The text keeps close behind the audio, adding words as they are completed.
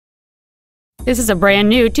This is a brand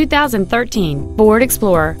new 2013 Ford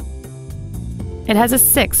Explorer. It has a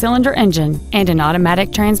 6-cylinder engine and an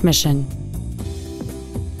automatic transmission.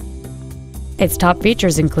 Its top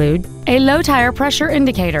features include a low tire pressure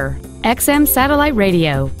indicator, XM satellite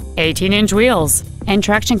radio, 18-inch wheels, and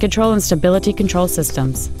traction control and stability control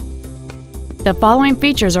systems. The following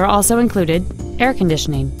features are also included: air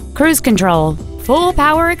conditioning, cruise control, full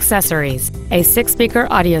power accessories, a 6-speaker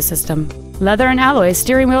audio system, leather and alloy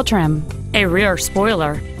steering wheel trim, a rear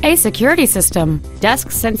spoiler, a security system,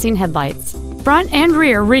 dusk sensing headlights, front and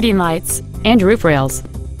rear reading lights, and roof rails.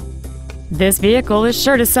 This vehicle is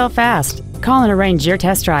sure to sell fast. Call and arrange your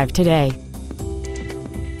test drive today.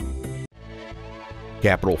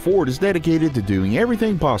 Capital Ford is dedicated to doing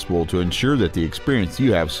everything possible to ensure that the experience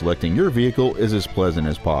you have selecting your vehicle is as pleasant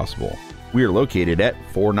as possible. We are located at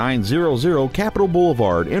 4900 Capital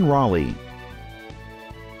Boulevard in Raleigh.